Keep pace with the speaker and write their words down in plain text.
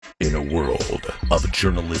In a world of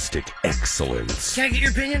journalistic excellence, Can I get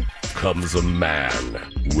your opinion? comes a man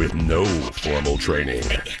with no formal training.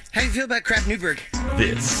 How do you feel about Crap Newberg?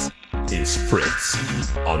 This is Fritz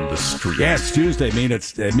on the Street. Yeah, it's Tuesday.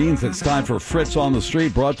 It means it's time for Fritz on the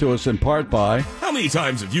Street, brought to us in part by... How many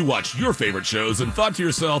times have you watched your favorite shows and thought to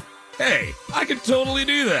yourself, hey, I could totally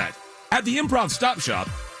do that? At the Improv Stop Shop,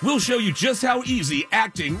 we'll show you just how easy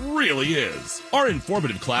acting really is. Our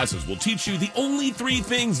informative classes will teach you the only 3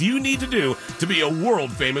 things you need to do to be a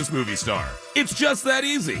world-famous movie star. It's just that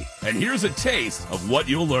easy. And here's a taste of what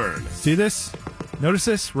you'll learn. See this? Notice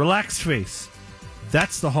this? Relaxed face.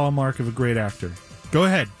 That's the hallmark of a great actor. Go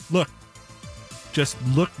ahead. Look. Just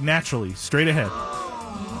look naturally. Straight ahead.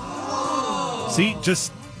 See?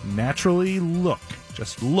 Just naturally look.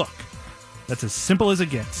 Just look. That's as simple as it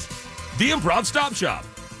gets. The Improv Stop Shop.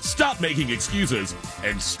 Stop making excuses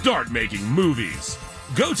and start making movies.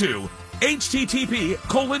 Go to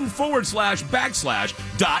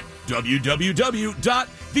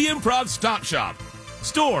http://www.theimprovstopshop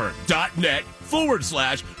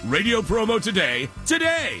store.net/radio promo today.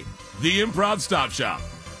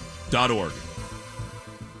 Theimprovstopshop.org.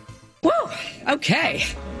 Whoa, okay.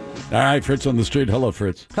 All right, Fritz on the Street. Hello,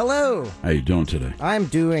 Fritz. Hello. How you doing today? I'm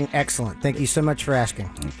doing excellent. Thank you so much for asking.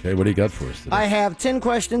 Okay, what do you got for us today? I have 10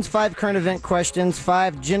 questions, 5 current event questions,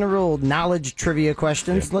 5 general knowledge trivia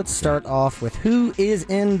questions. Yeah. Let's start off with who is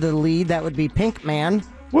in the lead. That would be Pinkman.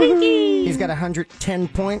 Pinky! He's got 110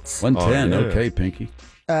 points. 110. Oh, yeah. Okay, Pinky.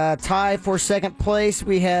 Tie for second place.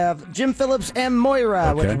 We have Jim Phillips and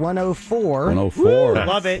Moira with 104. 104.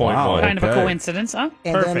 Love it. Wow, Kind of a okay. coincidence, huh?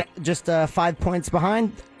 And Perfect. then just 5 points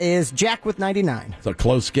behind is Jack with 99. It's a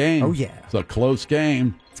close game. Oh, yeah. It's a close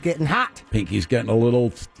game. It's getting hot. Pinky's getting a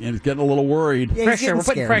little worried. Yeah, he's Pressure. getting We're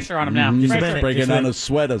putting scared. pressure on him now. He's Pressure. breaking Just out a- a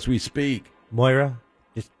sweat as we speak. Moira,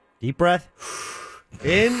 just deep breath.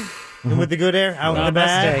 In with the good air, out with the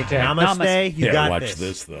bad. Namaste, Jack. Namaste. You Yeah, got watch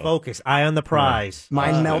this, though. Focus. Eye on the prize.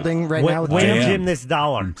 Mind melding right now. With Win Damn. Jim this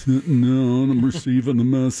dollar. No, I'm receiving the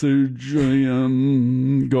message.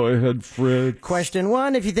 Go ahead, Fritz. Question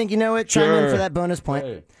 1. If you think you know it, chime in Sure. for that bonus point.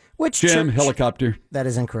 Hey. Which Jim, church? helicopter. That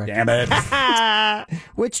is incorrect. Damn it.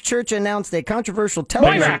 Which church announced a controversial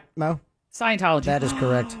television? Moira. Mo? Scientology. That is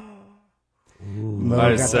correct. Mo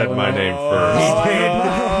I got said that my one. name first.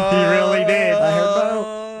 He really did. I heard Mo.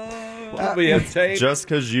 Just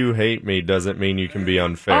because you hate me doesn't mean you can be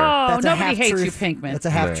unfair. Oh, That's a nobody hates half-truth. you, Pinkman. That's a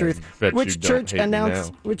half truth. bet you Which don't church hate me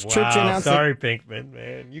announced? now. Which church Wow, announced? sorry, Pinkman,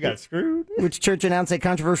 man. You got screwed. Which church announced a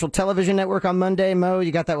controversial television network on Monday? Mo,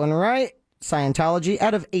 you got that one right. Scientology.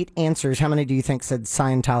 Out of 8 answers, how many do you think said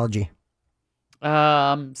Scientology?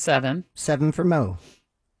 7. 7 for Mo.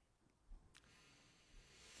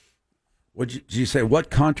 Did you say what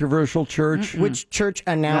controversial church? Which church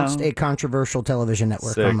announced No. a controversial television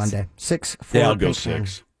network 6. on Monday? 6 for Yeah, I'll go Pinkman.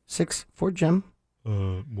 6. 6 for Jim.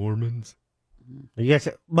 Mormons. You guys,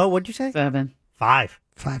 Mo, what'd you say? 7. 5.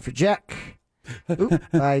 5 for Jack. Oop,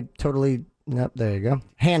 I totally... Nope, there you go.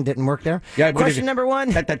 Hand didn't work there. Yeah, what Question did number 1.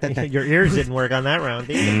 Your ears didn't work on that round,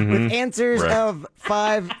 did you? With answers Right. of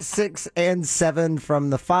 5, 6, and 7 from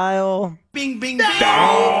the file. Bing. Someone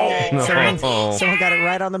got it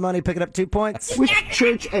right on the money, picking up 2 points. Which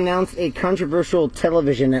church announced a controversial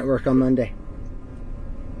television network on Monday?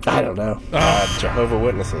 I don't know. Jehovah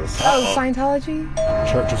Witnesses. Oh, Scientology?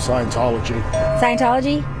 Church of Scientology.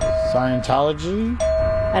 Scientology? Scientology?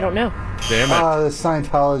 I don't know. Damn it. The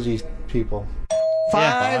Scientology people.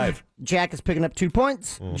 5. Jack is picking up 2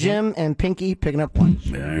 points. Jim and Pinky picking up 1.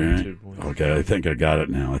 All right. Okay, I think I got it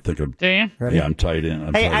now. I think I'm... Do you? Ready? Yeah, I'm tied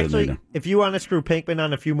in. Hey, actually, if you want to screw Pinkman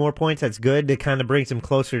on a few more points, that's good. It kind of brings him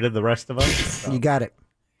closer to the rest of us. You got it.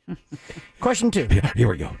 Question 2. Yeah, here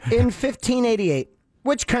we go. In 1588,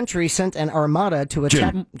 which country sent an armada to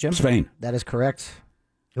attack... Jim. Spain. That is correct.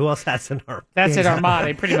 Who else has an arm? That's it, Armada.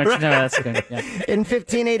 I pretty much know that's good. Yeah. In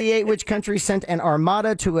 1588, which country sent an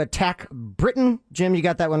armada to attack Britain? Jim, you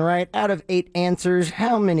got that one right. Out of 8 answers,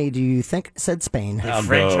 how many do you think said Spain? I'll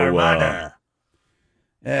French go, Armada.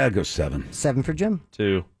 Yeah, I'll go 7. 7 for Jim.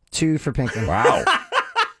 2. 2 for Pinkman. Wow.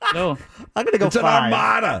 No, I'm going to go It's an 5.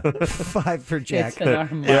 armada. 5 for Jack. it's an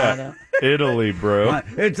Armada. Italy, bro.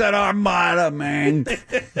 It's an armada, man.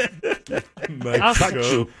 I'll Cut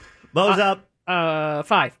you. Mo's up.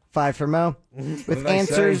 5. 5 for Mo. With did I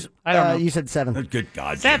answers, say? I don't know. you said 7. Good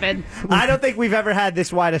God. 7. I don't think we've ever had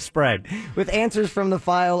this wide a spread. With answers from the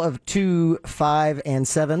file of 2, 5, and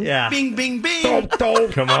 7. Yeah. Bing.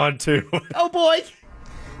 Come on, 2. Oh, boy.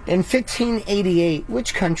 In 1588,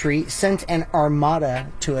 which country sent an armada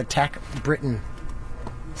to attack Britain?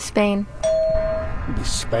 Spain.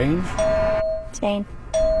 Spain? Spain.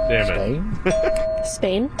 Damn it. Spain?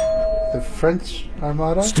 Spain. The French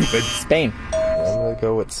Armada? Stupid. Spain. I'm going to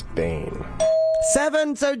go with Spain.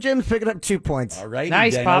 7, so Jim's picking up 2 points. All right.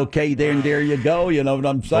 Nice, then, Pop. Okay, there you go. You know what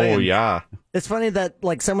I'm saying? Oh, yeah. It's funny that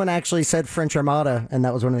like someone actually said French Armada, and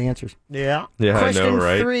that was one of the answers. Yeah. Yeah, Question I know,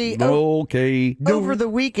 right? 3. Okay. Over the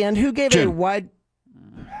weekend, who gave a Jim. wide...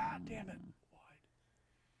 Damn it.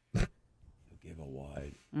 Wide. Who gave a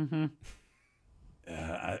wide? Mm-hmm.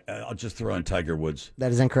 I'll just throw in Tiger Woods.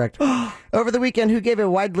 That is incorrect. Over the weekend, who gave a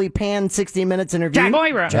widely panned 60 Minutes interview?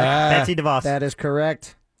 Moira. Betsy DeVos. That is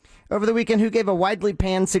correct. Over the weekend, who gave a widely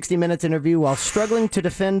panned 60 Minutes interview while struggling to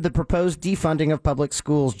defend the proposed defunding of public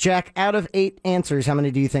schools? Jack, out of 8 answers, how many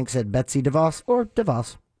do you think said Betsy DeVos or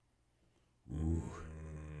DeVos?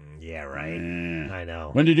 Yeah, right. I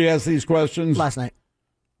know. When did you ask these questions? Last night.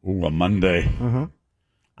 Ooh, a Monday. Mm-hmm.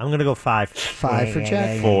 I'm going to go 5. 5 for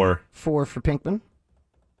Jack. 4. 4 for Pinkman.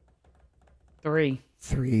 3.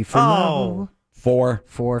 3 for Mo. 4.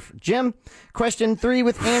 4 for Jim. Question 3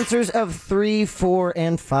 with answers of 3, 4,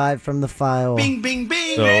 and 5 from the file. Bing, bing,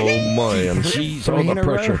 bing. Oh, man. Jeez, 3 all in the a row.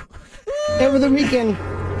 pressure. Over the weekend,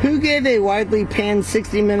 who gave a widely panned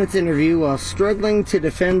 60 Minutes interview while struggling to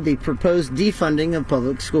defend the proposed defunding of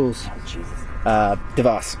public schools?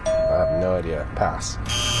 DeVos. I have no idea. Pass.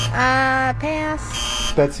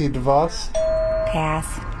 Pass. Betsy DeVos? Pass.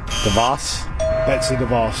 DeVos. Betsy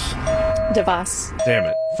DeVos. DeVos. Damn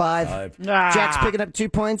it. 5. Ah. Jack's picking up 2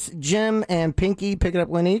 points. Jim and Pinky picking up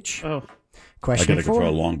 1 each. Oh. I Question gotta go 4. for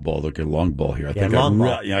a long ball. Look at long ball here. I Yeah, think long ball.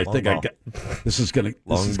 I Long think I ball. got. This is gonna.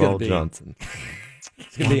 Long is ball gonna be, Johnson.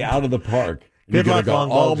 It's gonna be out of the park. Good You're luck, gonna long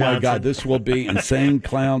go, ball oh my Johnson." God, this will be insane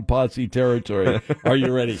clown posse territory. Are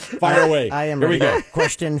you ready? Fire away. I am Here ready. we go.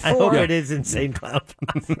 Question I hope 4. it is Insane Clown.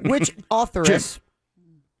 Which authoress...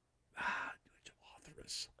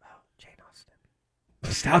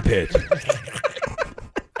 Stop it.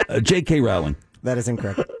 J.K. Rowling. That is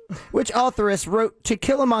incorrect. Which authoress wrote To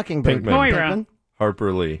Kill a Mockingbird? Pinkman. Moira. Pinkman?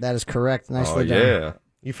 Harper Lee. That is correct. Nicely Oh, done. yeah.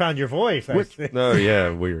 You found your voice. I see. No, yeah,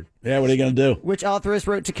 weird. Yeah, what are you gonna do? Which authoress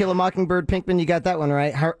wrote To Kill a Mockingbird? Pinkman, you got that one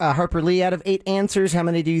right. Harper Lee, out of 8 answers, how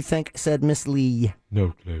many do you think said Miss Lee?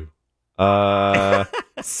 No clue.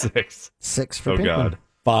 6. 6 for Oh, Pinkman. God.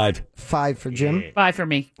 5. 5 for Jim. 5 for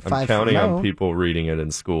me. I'm 5 counting for Mo. on people reading it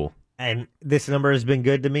in school. And this number has been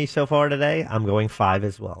good to me so far today. I'm going 5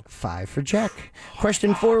 as well. 5 for Jack.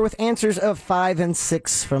 Question 4 with answers of 5 and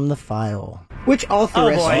 6 from the file. Which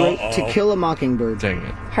authoress wrote To Kill a Mockingbird? Dang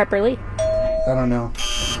it. Harper Lee. I don't know.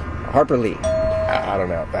 Harper Lee. I don't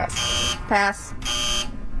know. Pass. Pass.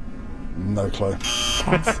 No clue.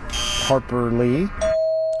 Harper Lee.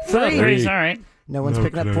 3. 3's all right. No one's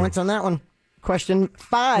picking up points on that one. Question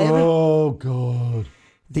 5. Oh God.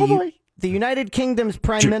 The United Kingdom's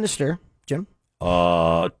Prime Minister, Jim?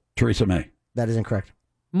 Theresa May. That is incorrect.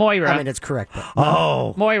 Moira. I mean, it's correct. But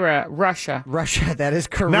Oh. Moira. Russia. Russia, that is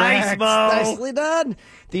correct. Nice, Mo. Nicely done.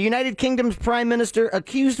 The United Kingdom's Prime Minister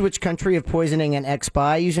accused which country of poisoning an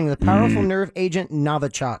ex-spy using the powerful nerve agent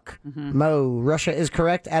Novichok? Mo, Russia is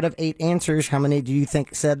correct. Out of 8 answers, how many do you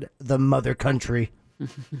think said the mother country?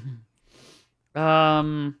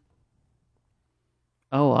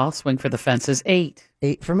 Oh, I'll swing for the fences. 8.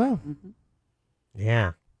 8 for Mo.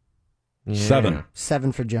 Yeah. 7.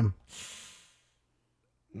 7 for Jim.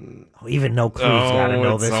 Oh, even no clues. Gotta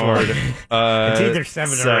know it's this hard. one. It's either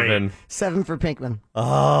 7 or 8. 7 for Pinkman.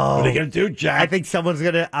 Oh. What are you gonna do, Jack? I think someone's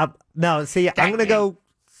going to... no, see, I'm going to go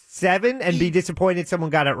 7 and be disappointed someone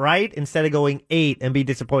got it right instead of going 8 and be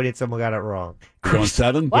disappointed someone got it wrong. You're going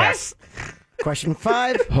 7. What? Yes. Question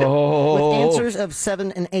 5 with Oh. answers of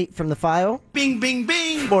 7 and 8 from the file. Bing, bing,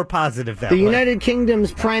 bing. More positive that The way. United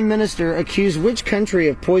Kingdom's Prime Minister accused which country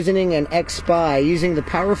of poisoning an ex-spy using the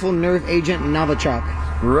powerful nerve agent Novichok?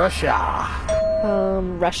 Russia.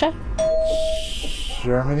 Russia.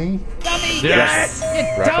 Germany? Yes.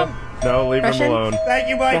 You dumb. No, leave Russian? him alone. Thank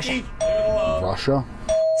you, Mikey. Russia?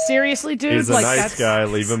 Seriously, dude? He's a Like, nice that's- guy.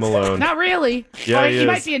 Leave him alone. Not really. Yeah, Well, he he is.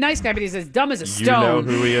 might be a nice guy, but he's as dumb as a You know stone.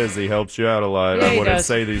 who he is. He helps you out a lot. Yeah, I he wouldn't does.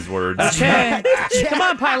 say these words. Okay. Come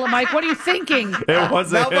on, Pilot Mike. What are you thinking? It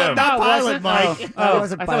wasn't him. Not Oh, Pilot wasn't? Mike. Oh, It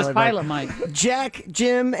wasn't I thought it was Pilot Pilot Mike. Mike. Jack,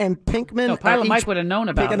 Jim, and Pinkman No, are Pilot each Mike would have known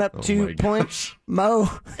about picking it. up Oh 2 my points. Mo,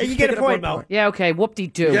 Hey, you get a picking up point, 1 Mo. Yeah, okay.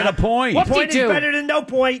 Whoop-de-doo. Get a point. Whoop-de-doo. Point is better than no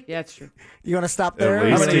point. Yeah, that's true. You want to stop there? At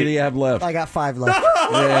least How many do you have left? I got 5 left.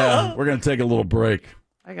 Yeah, we're gonna take a little break.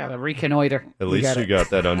 I got to reconnoiter. At least got you it. got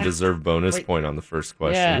that undeserved bonus point on the first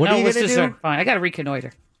question. Yeah, What no, are you let's gonna just do? fine. I got to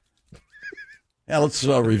reconnoiter. Yeah, let's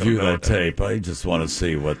review that tape. I just want to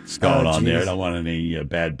see what's going on there. I don't want any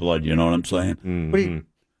bad blood. You know what I'm saying?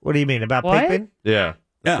 What do you mean about What? Pinkman? Yeah.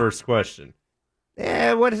 Yeah. First question.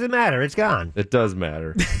 What does it matter? It's gone. It does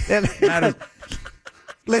matter.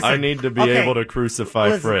 Listen, I need to be okay, able to crucify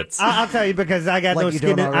listen, Fritz. I'll tell you because I got Like no you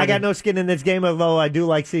skin. don't I already. got no skin in this game. Although I do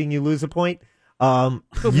like seeing you lose a point.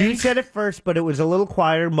 You said it first, but it was a little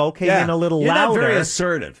quieter. Mo came in a little You're louder. not very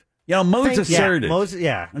assertive. You know, Mo's assertive.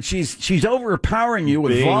 Yeah. And she's overpowering you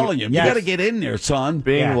with volume. yes. You got to get in there, son.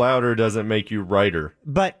 Being louder doesn't make you righter.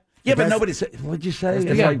 But Yeah, but nobody said. What'd you say?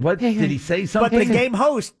 It's like, what did he say? but Something? the game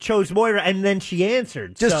host chose Moira, and then she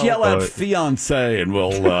answered. Just so. yell out "fiance" and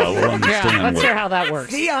we'll understand. Yeah, let's what- hear how that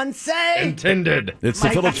works. Fiance. Intended. It's the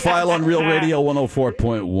Phillips File on Real Radio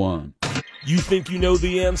 104.1. You think you know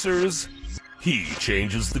the answers? He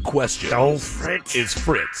changes the question. Oh, Fritz. It's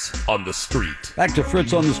Fritz on the street. Back to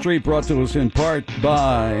Fritz on the Street, brought to us in part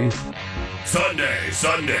by Sunday,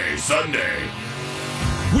 Sunday, Sunday.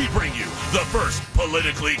 We bring you the first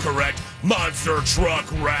politically correct monster truck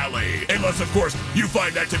rally. Unless, of course, you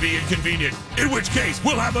find that to be inconvenient. In which case,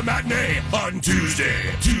 we'll have a matinee on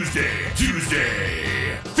Tuesday.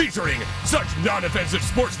 Featuring such non-offensive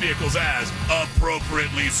sports vehicles as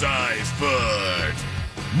appropriately sized foot,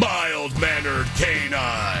 mild-mannered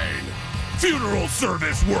canine, funeral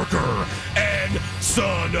service worker, and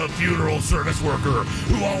son of funeral service worker,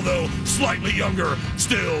 who, although slightly younger,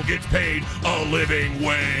 still gets paid a living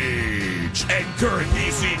wage. And current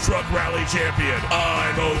PC Truck Rally champion,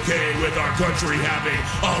 I'm okay with our country having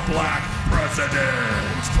a black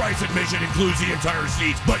president. Price admission includes the entire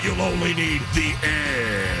seat, but you'll only need the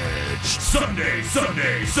edge. Sunday,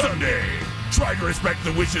 Sunday, Sunday. Try to respect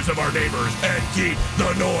the wishes of our neighbors and keep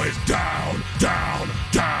the noise down, down,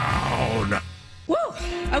 down. Woo!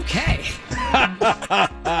 Okay.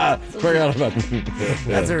 Forgot about that.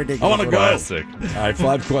 That's a ridiculous. I want to go. Classic. All right,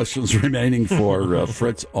 5 questions remaining for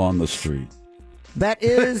Fritz on the street. That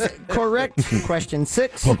is correct. Question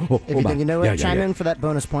 6. If you think you know it, chime in for that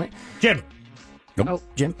bonus point. Jim. Nope. Oh,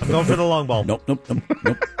 Jim. I'm going for the long ball. Nope.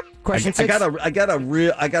 Question 6. I got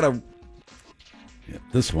a. Yeah,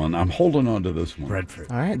 this one. I'm holding on to this one. Redford.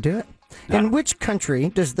 All right, do it. In which country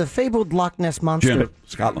does the fabled Loch Ness Monster... Jim,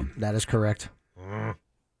 Scotland. That is correct.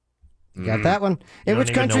 You got that one. In Don't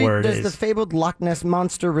which even know country where it does is. the fabled Loch Ness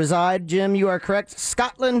Monster reside? Jim, you are correct.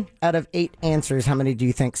 Scotland. Out of 8 answers, how many do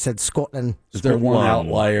you think said Scotland? Is there one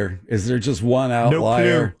outlier? Is there just one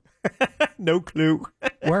outlier? No clue.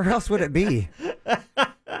 Where else would it be?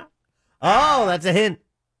 Oh, that's a hint.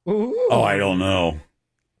 Oh, I don't know.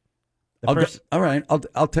 All right,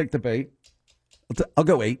 I'll take the bait. I'll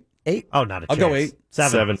go 8. 8? Oh, not a I'll chance. go 8.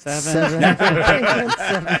 7. 7 for Pinkman,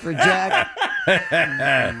 7 for Jack.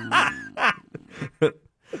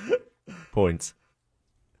 Points.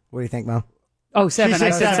 What do you think, Mo? Oh, 7. She I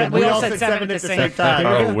said said 7. We all said 7 at the same time.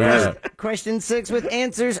 Oh, weird. Question 6 with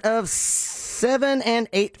answers of 7 and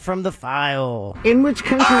 8 from the file. In which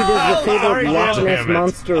country does the fabled Loch Ness damn it.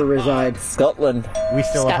 Monster reside? Scotland. We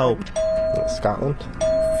still have hope. Scotland.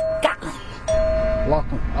 Scotland.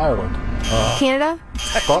 Lochlan. Ireland. Canada.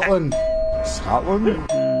 Scotland. Scotland?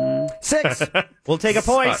 6. We'll take a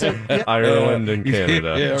point. Ireland and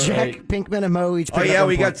Canada. Yeah, Jack, right. Pinkman, and Mo each Oh, pick up yeah, 1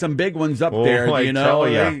 we point. got some big ones up Oh, there, I you know. tell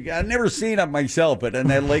ya. I've never seen them myself, but in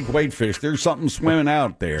that Lake Whitefish, there's something swimming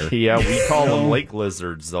out there. Yeah, we call them lake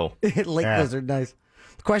lizards, though. Lake Lizard, nice.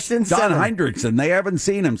 Question Don 7. Hendrickson, they haven't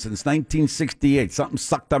seen him since 1968. Something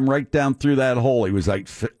sucked him right down through that hole. He was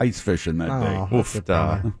ice fishing that Oh, day. that's a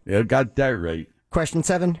bummer. Yeah, got that right. Question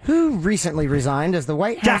 7. Who recently resigned as the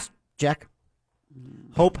White House? Jack.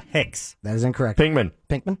 Hope Hicks. That is incorrect. Pinkman.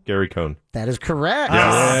 Pinkman. Gary Cohn. That is correct.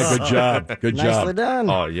 Yeah, good job. Good Nicely job. done.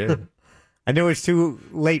 Oh, yeah. I knew it was too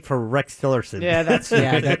late for Rex Tillerson. Yeah, that's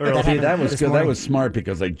Yeah, that See, happened that was this good. That morning. was smart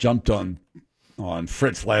because I jumped on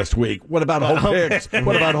Fritz last week. What about Hope Hicks?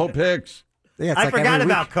 What about Hope Hicks? Yeah, it's I like forgot every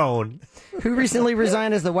week. about Cone. Who recently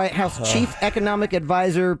resigned as the White House Chief Economic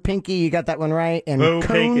Advisor? Pinky, you got that one right. And Boo,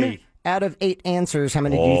 Cohn, Pinky. out of 8 answers, how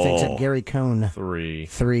many do you think said Gary Cohn? 3.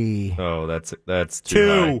 3. Oh, that's too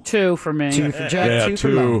high. 2 for me. 2 for Jack, Yeah, 2 for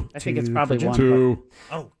 2. Mo. I think it's 2 probably for Jim.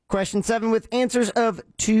 1. 2. Question 7 with answers of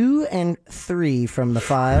 2 and 3 from the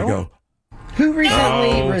file. Go. Who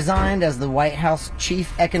recently resigned as the White House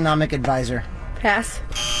Chief Economic Advisor? Pass.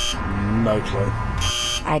 No clue.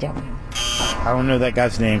 I don't know. I don't know that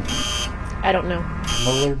guy's name. I don't know.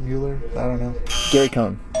 Mueller? I don't know. Gary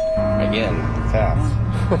Cohn. Again. Pass.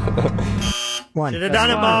 1. Should have done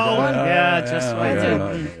it, Mo. Yeah, just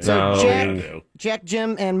wait. So No. Jack,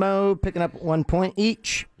 Jim, and Mo picking up 1 point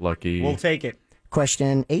each. Lucky. We'll take it.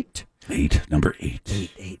 Question 8. 8. Number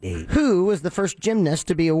 8. Who was the first gymnast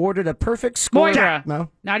to be awarded a perfect score? Moira. Mo.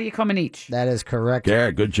 Nadia Comaneci. That is correct.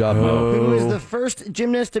 Yeah, good job, Mo. Who was the first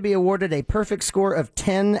gymnast to be awarded a perfect score of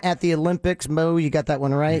 10 at the Olympics? Mo, you got that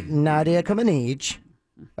one right. Nadia Comaneci.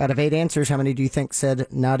 Out of 8 answers, how many do you think said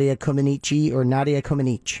Nadia Comaneci or Nadia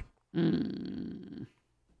Comaneci?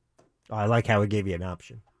 Oh, I like how it gave you an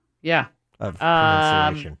option Yeah. of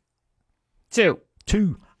pronunciation. 2.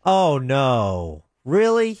 2. Oh, no.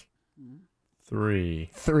 Really? 3.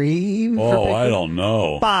 3. for Oh, Pinkman. I don't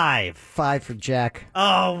know. 5. 5 for Jack.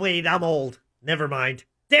 Oh, wait, I'm old. Never mind.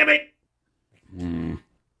 Damn it.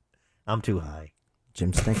 I'm too high.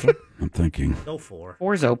 Jim's thinking. I'm thinking. Go 4.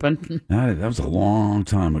 4's open. That was a long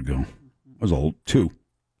time ago. That was a 2.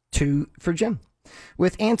 2 for Jim.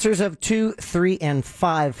 With answers of 2, 3, and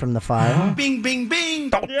 5 from the file. Bing, bing, bing.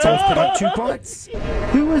 Both put up 2 points.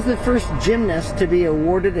 Who was the first gymnast to be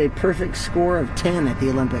awarded a perfect score of 10 at the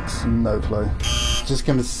Olympics? No clue. Just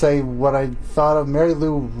going to say what I thought of. Mary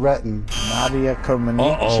Lou Retton. Nadia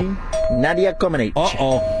Comaneci. Nadia Comaneci.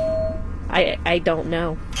 I don't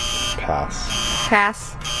know. Pass.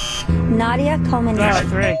 Pass. Nadia Comaneci.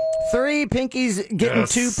 3. 3. Pinky's getting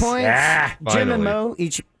 2 points. Jim and finally. Mo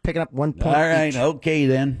each picking up 1 point. All right, each. okay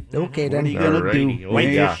then. Okay, What are you then. going to Alrighty. do? Oh,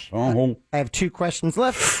 yeah. Oh, I have 2 questions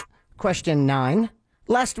left. Question 9.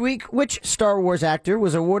 Last week, which Star Wars actor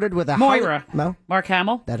was awarded with a Moira. Mo? Mark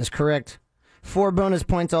Hamill. That is correct. 4 bonus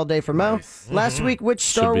points all day for Mo. Last week, which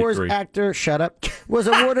Star Should be Wars 3. actor, shut up, was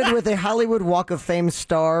awarded with a Hollywood Walk of Fame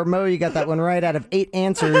star? Mo, you got that one right. Out of 8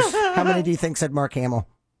 answers, how many do you think said Mark Hamill?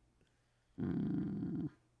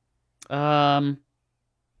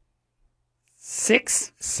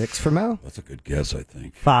 6. 6 for Mo. that's a good guess, I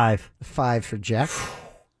think. 5. 5 for Jack.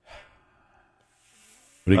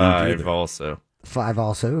 What are you going to do 5 there? also. 5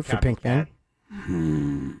 also for Pinkman.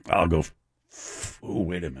 I'll go. Oh,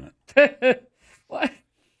 wait a minute. What?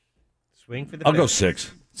 Swing for the I'll go fence.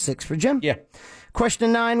 6. 6 for Jim. Yeah.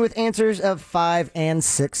 Question 9 with answers of 5 and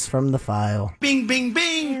 6 from the file. Bing, bing,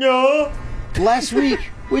 bing. No. Last week,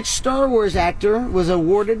 which Star Wars actor was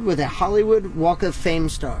awarded with a Hollywood Walk of Fame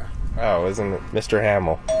star? Oh, isn't it Mr.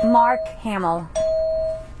 Hamill? Mark Hamill.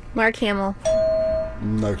 Mark Hamill.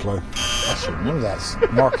 No clue. I should know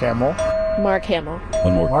that. Mark Hamill. Mark Hamill.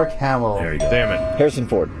 One more. Mark Hamill. There you go. Damn it. Harrison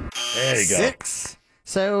Ford. There you go. 6.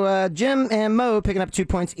 So Jim and Mo picking up 2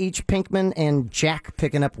 points each. Pinkman and Jack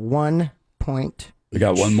picking up 1 point. We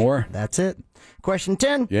got one more. That's it. Question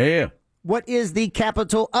 10. Yeah. What is the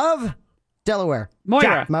capital of Delaware? Moira.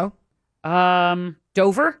 Jack, Mo.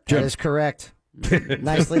 Dover. That is correct.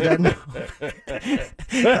 Nicely done. Jim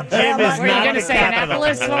is Were you not going to the say capital.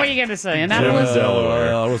 Annapolis? What were you going to say? Annapolis?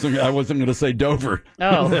 Delaware. I wasn't going to say Dover.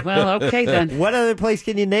 Oh, well, okay then. What other place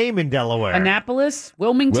can you name in Delaware? Annapolis?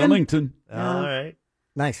 Wilmington? Wilmington. All right.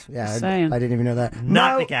 Nice. Yeah, I Just saying. didn't even know that.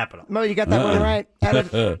 Not Mo, the capital. Mo, you got that one right.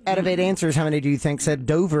 Out of 8 answers, how many do you think said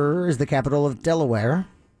Dover is the capital of Delaware?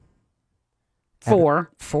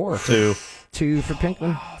 4. 4. 2. 2 for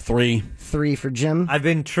Pinkman. 3. 3 for Jim. I've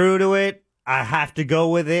been true to it. I have to go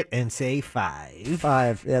with it and say 5.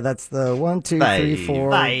 5. Yeah, that's the 1, 2, 3, Five.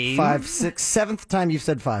 4, Five. 5, 6, 7th time you've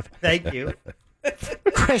said 5. Thank you.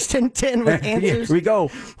 Question 10 with answers Here we go.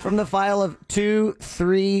 from the file of 2,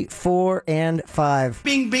 3, 4, and 5.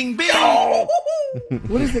 Bing, bing, bing.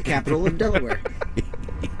 What is the capital of Delaware?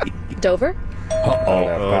 Dover.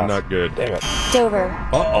 Oh, not good. Damn it. Dover.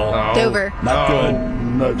 Uh-oh. Dover. Not good.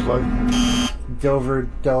 No clue. Dover,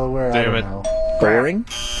 Delaware. Damn I it. don't know. Boring.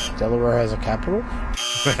 Delaware has a capital?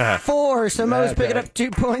 4. So Mo's picking Okay. up 2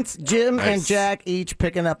 points. Jim and Nice. Jack each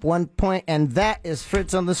picking up 1 point, and that is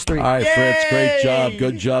Fritz on the street. All right, Fritz. Great Yay! job.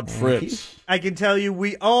 Good job, Fritz. I can tell you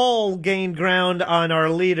we all gained ground on our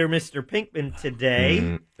leader, Mr. Pinkman,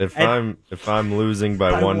 today. If And- I'm losing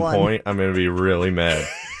by By 1 one. point, I'm going to be really mad.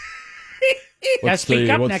 What's speak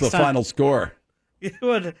up what's next the time. final score?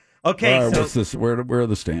 Good. Okay, All right, so what's this? Where are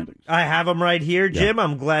the standings? I have them right here, Jim.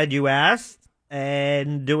 I'm glad you asked.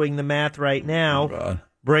 And doing the math right now God.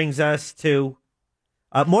 brings us to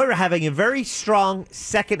Moira having a very strong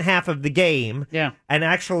second half of the game. Yeah. And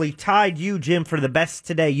actually tied you, Jim, for the best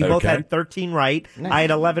today. You both Okay. had 13 right. Nice. I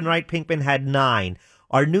had 11 right. Pinkman had 9.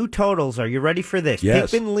 Our new totals, are you ready for this?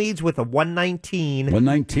 Yes. Pinkman leads with a 119.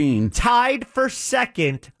 119. Tied for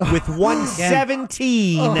second with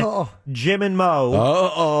 117, Oh. Jim and Mo.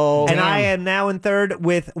 Uh-oh. And I am now in third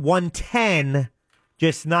with 110,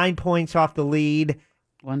 just 9 points off the lead.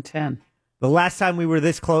 110. The last time we were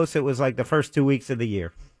this close, it was like the first 2 weeks of the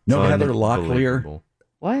year. No Heather Locklear. Unbelievable.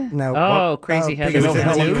 What? No. Oh, crazy Because Heather. No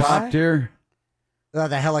it's a news? helicopter. The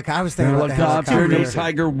helicopter. I was thinking about the Helicopter. No helicopter.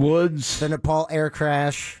 Tiger Woods. The Nepal air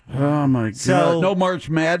crash. Oh, my So- God. No March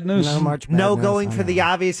Madness. No March No Madness, going I for know. the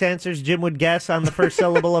obvious answers Jim would guess on the first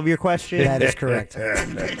syllable of your question. That is correct.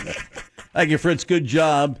 Thank you, Fritz. Good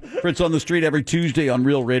job. Fritz on the Street every Tuesday on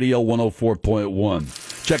Real Radio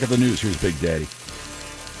 104.1. Check out the news. Here's Big Daddy.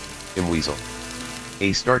 And Weasel.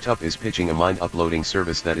 A startup is pitching a mind-uploading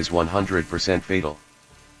service that is 100% fatal.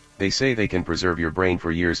 They say they can preserve your brain for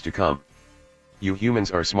years to come. You humans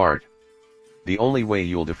are smart. The only way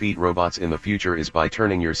you'll defeat robots in the future is by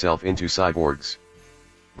turning yourself into cyborgs.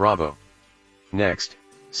 Bravo. Next,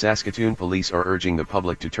 Saskatoon police are urging the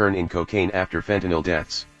public to turn in cocaine after fentanyl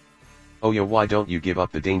deaths. Oh yeah, why don't you give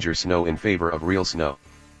up the danger snow in favor of real snow?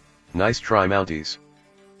 Nice try, Mounties.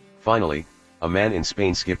 Finally, a man in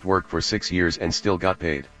Spain skipped work for 6 years and still got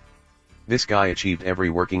paid. This guy achieved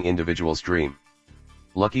every working individual's dream.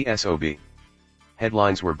 Lucky SOB.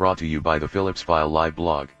 Headlines were brought to you by the Phillips File live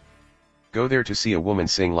blog. Go there to see a woman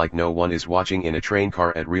sing like no one is watching in a train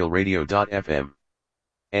car at realradio.fm.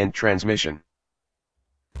 End transmission.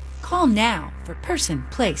 Call now for person,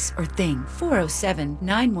 place, or thing. 407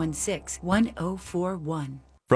 916 1041.